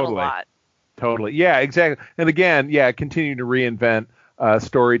like that a lot. Totally. Yeah, exactly. And again, continue to reinvent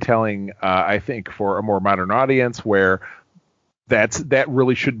storytelling, I think, for a more modern audience where that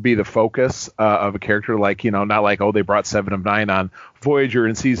really should be the focus of a character, like, not like, they brought 7 of 9 on Voyager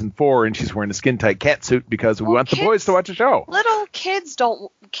in season 4 and she's wearing a skin tight cat suit because we want the boys to watch a show. Little kids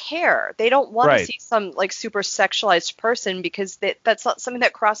don't care. They don't want to see some like super sexualized person because that's not something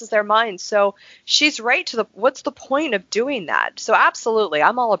that crosses their mind. So she's right to what's the point of doing that? So absolutely,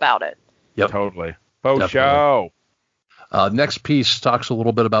 I'm all about it. Yep. Totally. Faux show. Next piece talks a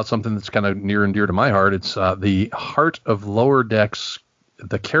little bit about something that's kind of near and dear to my heart. It's the heart of Lower Decks.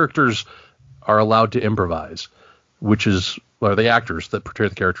 The characters are allowed to improvise, the actors that portray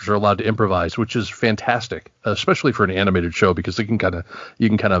the characters are allowed to improvise, which is fantastic, especially for an animated show, because you can kind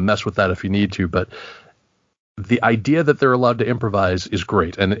of mess with that if you need to. But the idea that they're allowed to improvise is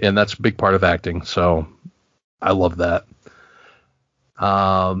great, and that's a big part of acting. So I love that.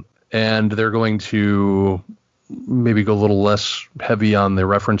 And they're going to maybe go a little less heavy on the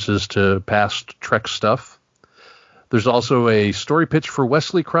references to past Trek stuff. There's also a story pitch for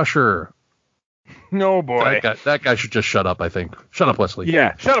Wesley Crusher. No, boy. That guy should just shut up, I think. Shut up, Wesley.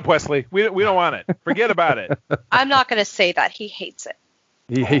 Yeah, shut up, Wesley. We don't want it. Forget about it. I'm not going to say that. He hates it.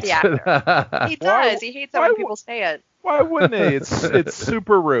 He hates the actor. He does. He hates it when people say it. Why wouldn't he? It's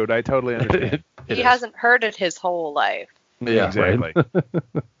super rude. I totally understand. He hasn't heard it his whole life. Yeah, exactly.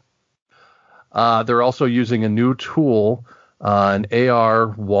 Right. They're also using a new tool, an AR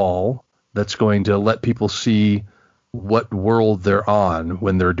wall, that's going to let people see what world they're on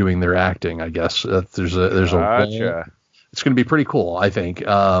when they're doing their acting. I guess there's a wall. It's going to be pretty cool, I think.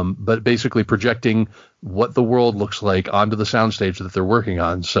 But basically projecting what the world looks like onto the soundstage that they're working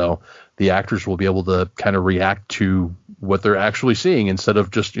on, so the actors will be able to kind of react to what they're actually seeing instead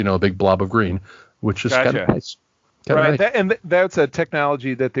of just a big blob of green, which is kind of nice. Right, that's a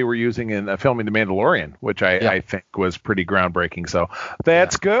technology that they were using in filming The Mandalorian, which I think was pretty groundbreaking. So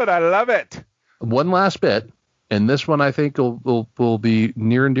that's good. I love it. One last bit, and this one I think will be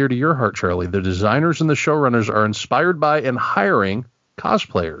near and dear to your heart, Charlie. The designers and the showrunners are inspired by and hiring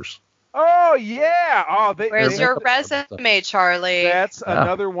cosplayers. Oh, yeah. Where's your resume, Charlie? That's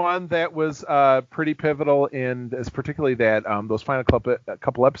another one that was pretty pivotal particularly that those final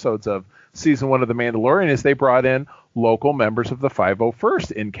couple episodes of season 1 of The Mandalorian is they brought in local members of the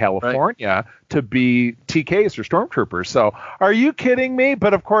 501st in California to be TKs or stormtroopers. So are you kidding me?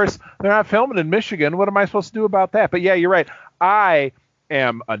 But of course, they're not filming in Michigan. What am I supposed to do about that? But yeah, you're right. I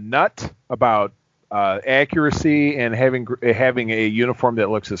am a nut about accuracy and having a uniform that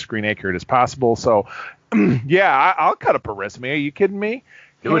looks as screen accurate as possible. So yeah, I'll cut up a resume. Are you kidding me?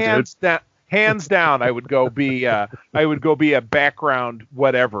 Hands down, I would go be a background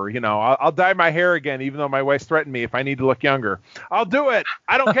whatever. I'll dye my hair again, even though my wife's threatened me if I need to look younger. I'll do it.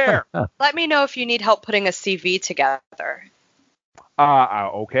 I don't care. Let me know if you need help putting a CV together.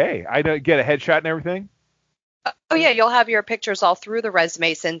 Okay. I don't get a headshot and everything. Oh yeah, you'll have your pictures all through the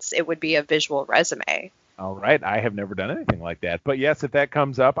resume since it would be a visual resume. All right. I have never done anything like that, but yes, if that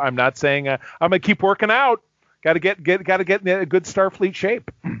comes up, I'm not saying I'm gonna keep working out. Got to get in a good Starfleet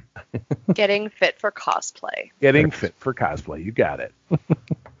shape. Getting fit for cosplay. Getting fit for cosplay. You got it.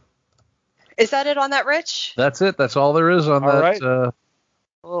 Is that it on that, Rich? That's it. That's all there is on that.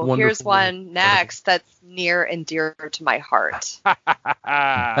 Right. Here's one next that's near and dear to my heart.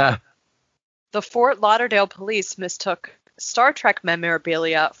 The Fort Lauderdale police mistook Star Trek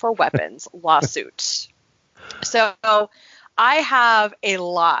memorabilia for weapons. Lawsuit. So I have a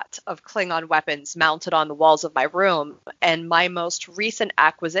lot of Klingon weapons mounted on the walls of my room, and my most recent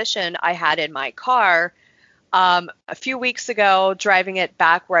acquisition I had in my car a few weeks ago, driving it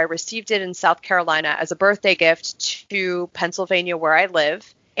back where I received it in South Carolina as a birthday gift to Pennsylvania where I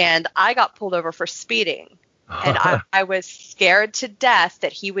live, and I got pulled over for speeding. And I was scared to death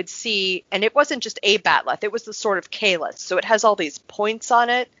that he would see, and it wasn't just a Batleth, it was the sort of Kalis, so it has all these points on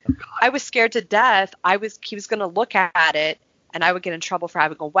it. I was scared to death he was going to look at it, and I would get in trouble for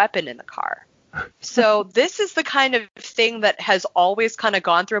having a weapon in the car. So this is the kind of thing that has always kind of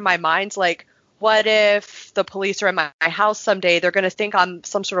gone through my mind, like, what if the police are in my house someday? They're going to think I'm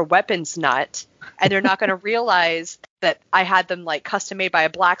some sort of weapons nut, and they're not going to realize that I had them like custom made by a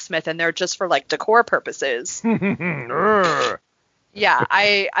blacksmith, and they're just for like decor purposes. Yeah,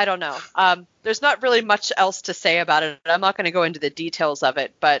 I don't know. There's not really much else to say about it. I'm not going to go into the details of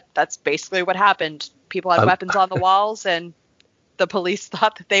it, but that's basically what happened. People had weapons on the walls, and the police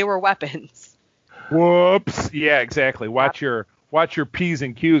thought that they were weapons. Whoops. Yeah, exactly. Watch your P's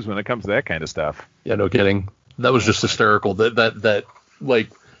and Q's when it comes to that kind of stuff. Yeah, no kidding. That was just hysterical. That like,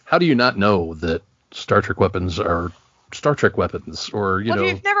 how do you not know that Star Trek weapons are Star Trek weapons? Or, you know, if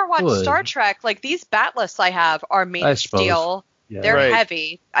you've never watched Star Trek, like these Batleths I have are made of steel. Yeah. They're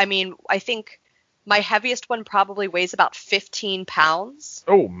heavy. I mean, I think my heaviest one probably weighs about 15 pounds.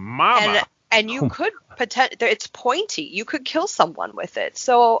 Oh, mama. And you could it's pointy. You could kill someone with it.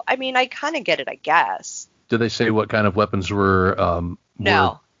 So, I mean, I kind of get it, I guess. Did they say what kind of weapons were?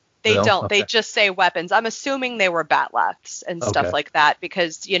 No, they don't. Okay. They just say weapons. I'm assuming they were Batleths and stuff like that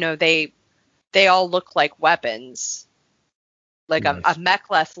because, you know, they all look like weapons. Like nice. a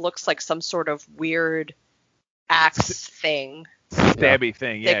Mek'leth looks like some sort of weird axe thing. Stabby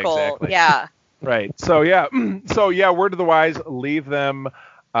thing. Yeah, exactly. Yeah. Right. So, word of the wise, leave them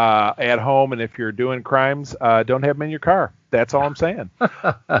at home, and if you're doing crimes, don't have them in your car. That's all I'm saying.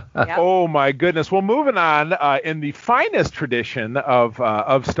 Yep. Oh my goodness. Well, moving on, in the finest tradition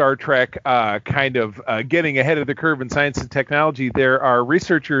of Star Trek, kind of getting ahead of the curve in science and technology, there are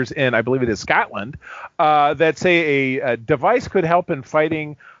researchers in, I believe it is Scotland, that say a device could help in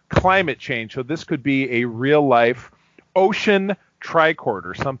fighting climate change. So this could be a real life ocean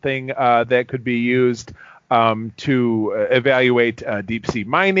tricorder, something that could be used to evaluate deep sea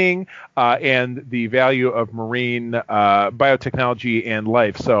mining and the value of marine biotechnology and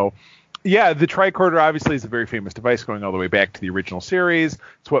life. So, yeah, the tricorder obviously is a very famous device going all the way back to the original series.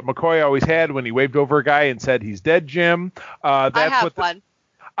 It's what McCoy always had when he waved over a guy and said, "He's dead, Jim." I have one.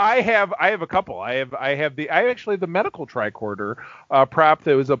 I have a couple. I have actually the medical tricorder prop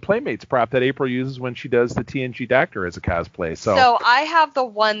that was a Playmates prop that April uses when she does the TNG Doctor as a cosplay. So I have the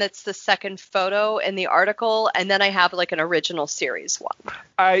one that's the second photo in the article, and then I have like an original series one.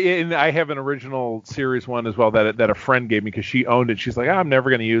 I have an original series one as well that a friend gave me because she owned it. She's like, I'm never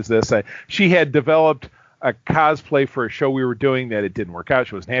going to use this. She had developed a cosplay for a show we were doing that it didn't work out.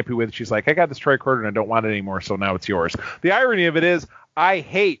 She wasn't happy with it. She's like, I got this tricorder and I don't want it anymore, so now it's yours. The irony of it is, I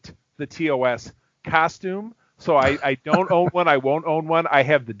hate the TOS costume, so I don't own one. I won't own one. I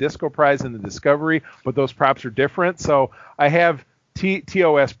have the Disco Prize and the Discovery, but those props are different. So I have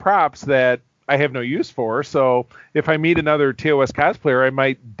TOS props that I have no use for. So if I meet another TOS cosplayer, I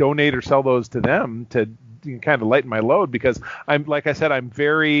might donate or sell those to them to kind of lighten my load because I'm, like I said, I'm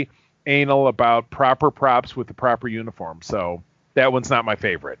very anal about proper props with the proper uniform. So that one's not my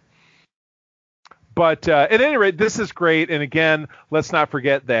favorite. But at any rate, this is great. And again, let's not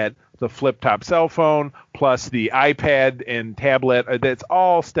forget that the flip-top cell phone plus the iPad and tablet, that's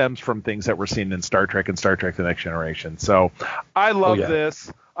all stems from things that we're seeing in Star Trek and Star Trek The Next Generation. So I love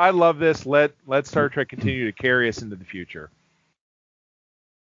this. I love this. Let Star Trek continue to carry us into the future.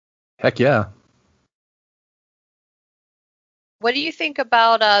 Heck yeah. What do you think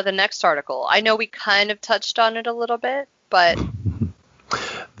about the next article? I know we kind of touched on it a little bit, but...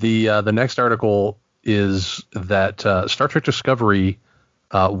 The next article is that Star Trek Discovery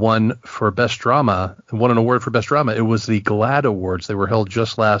won for Best Drama, won an award for Best Drama. It was the GLAAD Awards. They were held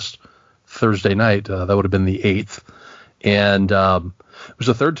just last Thursday night. That would have been the 8th. And it was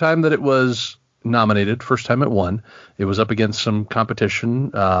the third time that it was nominated. First time it won. It was up against some competition,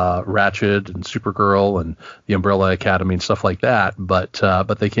 Ratched and Supergirl and the Umbrella Academy and stuff like that. But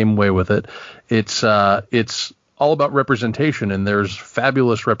they came away with it. It's all about representation, and there's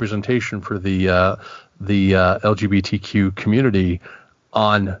fabulous representation for the LGBTQ community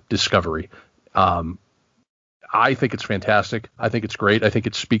on Discovery. I think it's fantastic. I think it's great. I think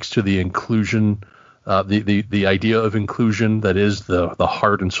it speaks to the inclusion, the idea of inclusion that is the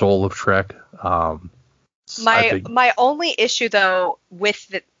heart and soul of Trek. My only issue though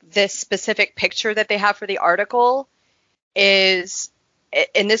with this specific picture that they have for the article is,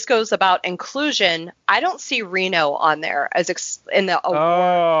 and this goes about inclusion, I don't see Reno on there as in the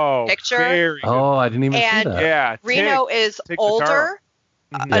award picture. Very good. I didn't even see And that. Yeah, Reno is older,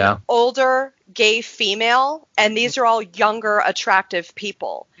 Yeah. an older gay female, and these are all younger, attractive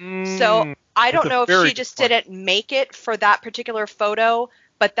people. So I don't know if she just didn't make it for that particular photo,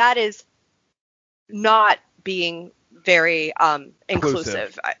 but that is not being very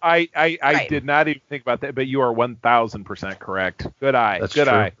inclusive. I Right. did not even think about that, but you are 1,000% correct. Good eye. That's Good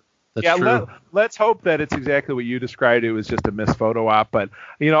true. eye. That's true. Let's hope that it's exactly what you described. It was just a missed photo op. But,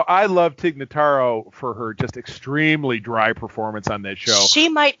 I love Tig Notaro for her just extremely dry performance on that show. She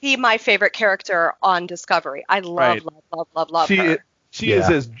might be my favorite character on Discovery. I love her. She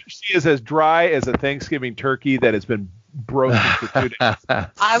is as dry as a Thanksgiving turkey that has been broken for 2 days.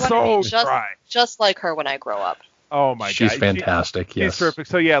 I want to be dry. just like her when I grow up. Oh my God, she's fantastic. Yes, she's terrific.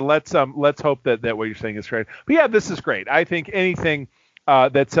 So yeah, let's hope that what you're saying is correct. But yeah, this is great. I think anything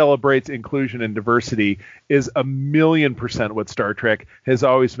that celebrates inclusion and diversity is 1,000,000% what Star Trek has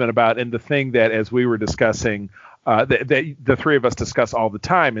always been about. And the thing that, as we were discussing, that the three of us discuss all the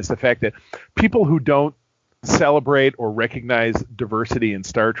time, is the fact that people who don't celebrate or recognize diversity in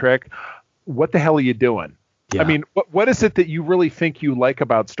Star Trek, what the hell are you doing? Yeah. I mean, what is it that you really think you like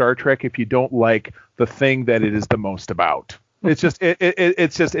about Star Trek if you don't like the thing that it is the most about? It's just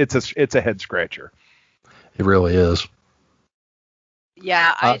it's a head scratcher. It really is.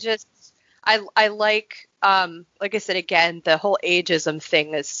 Yeah, I like I said again, the whole ageism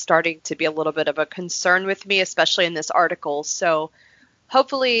thing is starting to be a little bit of a concern with me, especially in this article. So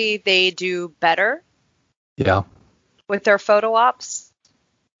hopefully they do better. Yeah. With their photo ops.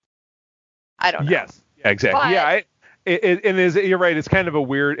 I don't know. Yes. Yeah, exactly. But, yeah, you're right. It's kind of a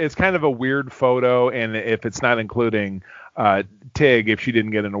weird photo, and if it's not including Tig, if she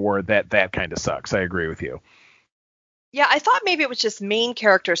didn't get an award, that kind of sucks. I agree with you. Yeah, I thought maybe it was just main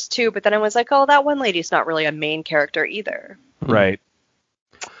characters too, but then I was like, oh, that one lady's not really a main character either. Right.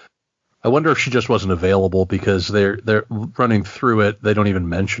 I wonder if she just wasn't available because they're running through it. They don't even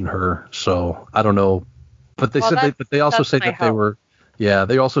mention her, so I don't know. But they also say that they were. Yeah,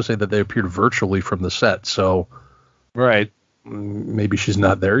 they also say that they appeared virtually from the set, so right. Maybe she's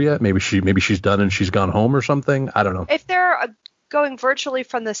not there yet. Maybe she's done and she's gone home or something. I don't know. If they're going virtually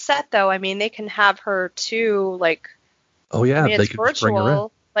from the set, though, I mean, they can have her too. Like, oh yeah, they could virtual. Bring her in.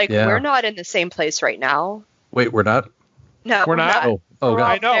 Like, we're not in the same place right now. Wait, we're not. No, we're not. Oh, we're God. all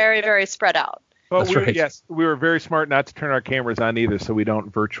I know. very, very spread out. But That's we were very smart not to turn our cameras on either, so we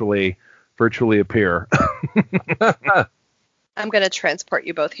don't virtually appear. I'm going to transport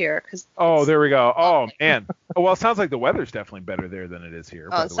you both here. There we go. Oh, man. Well, it sounds like the weather's definitely better there than it is here.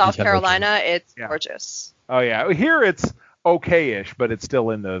 In South Carolina, it's gorgeous. Oh, yeah. Here it's okay-ish, but it's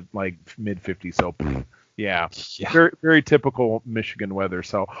still in the, mid-50s, so yeah. Very, very typical Michigan weather.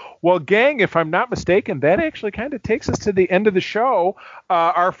 So, well, gang, if I'm not mistaken, that actually kind of takes us to the end of the show.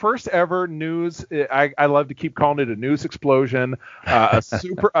 Our first ever news, I love to keep calling it a news explosion, a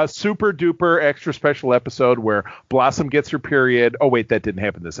super duper extra special episode where Blossom gets her period. Oh, wait, that didn't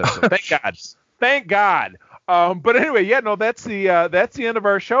happen this episode. Thank God. Thank God. But anyway, that's the end of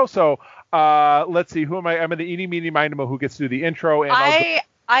our show. So let's see, who am I? I'm going to eeny, meeny, miny, mo, who gets to do the intro. And I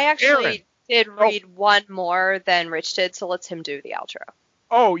actually Aaron. did read one more than Rich did, so let's him do the outro.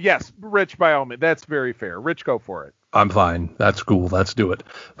 Oh, yes, Rich, by all means. That's very fair. Rich, go for it. I'm fine. That's cool. Let's do it.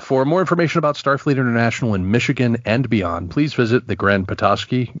 For more information about Starfleet International in Michigan and beyond, please visit the Grand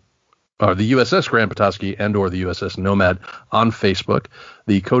Petoskey, or the USS Grand Petoskey and or the USS Nomad on Facebook.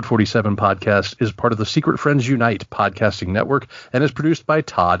 The Code 47 podcast is part of the Secret Friends Unite podcasting network and is produced by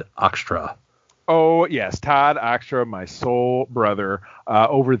Todd Oxtra. Oh, yes, Todd Oxtra, my soul brother,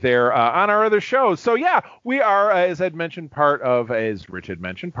 over there on our other shows. So, yeah, we are, as Rich had mentioned, part of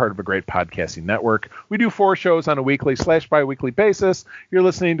a great podcasting network. We do 4 shows on a weekly/bi-weekly basis. You're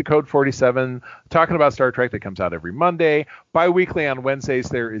listening to Code 47, talking about Star Trek, that comes out every Monday. Bi-weekly on Wednesdays,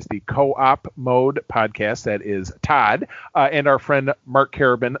 there is the Co-op Mode podcast. That is Todd and our friend Mark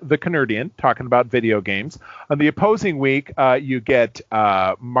Carabin, the Canardian, talking about video games. On the opposing week, you get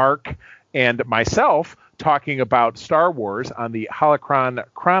Mark and myself talking about Star Wars on the Holocron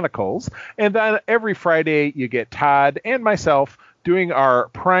Chronicles. And then every Friday you get Todd and myself doing our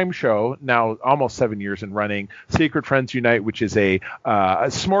Prime show, now almost 7 years in running, Secret Friends Unite, which is a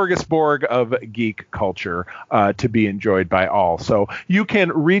smorgasbord of geek culture to be enjoyed by all. So you can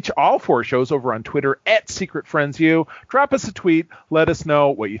reach all 4 shows over on Twitter at Secret Friends U. Drop us a tweet. Let us know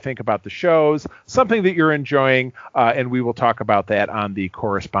what you think about the shows, something that you're enjoying, and we will talk about that on the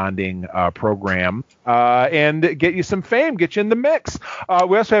corresponding program and get you some fame, get you in the mix.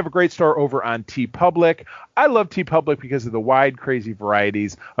 We also have a great store over on TeePublic. I love TeePublic because of the wide, crazy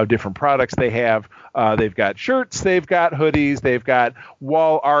varieties of different products they have. They've got shirts, they've got hoodies, they've got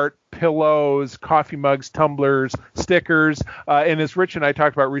wall art, pillows, coffee mugs, tumblers, stickers, and as Rich and I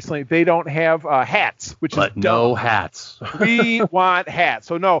talked about recently, they don't have hats, which is no hats. We want hats.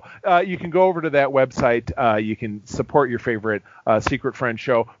 So no, you can go over to that website. You can support your favorite Secret Friend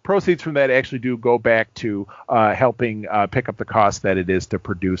show. Proceeds from that actually do go back to helping pick up the cost that it is to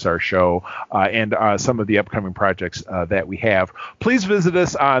produce our show and some of the upcoming projects that we have. Please visit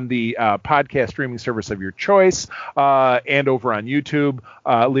us on the podcast streaming service of your choice and over on YouTube.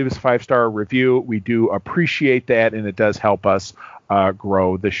 Leave us a 5-star review. We do appreciate that, and it does help us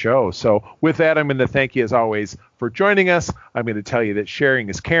grow the show. So with that, I'm going to thank you as always for joining us. I'm going to tell you that sharing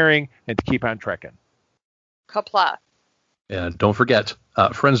is caring and to keep on trekking. Kapla. And don't forget,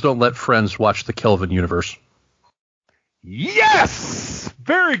 friends don't let friends watch the Kelvin universe. Yes!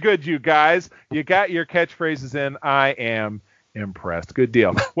 Very good, you guys. You got your catchphrases in. I am impressed. Good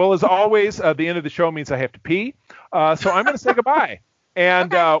deal. Well, as always, the end of the show means I have to pee. So I'm going to say goodbye.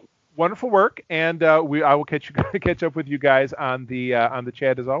 And wonderful work. And I will catch up with you guys on the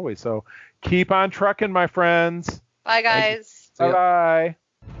chat as always. So keep on trucking, my friends. Bye, guys. Bye-bye.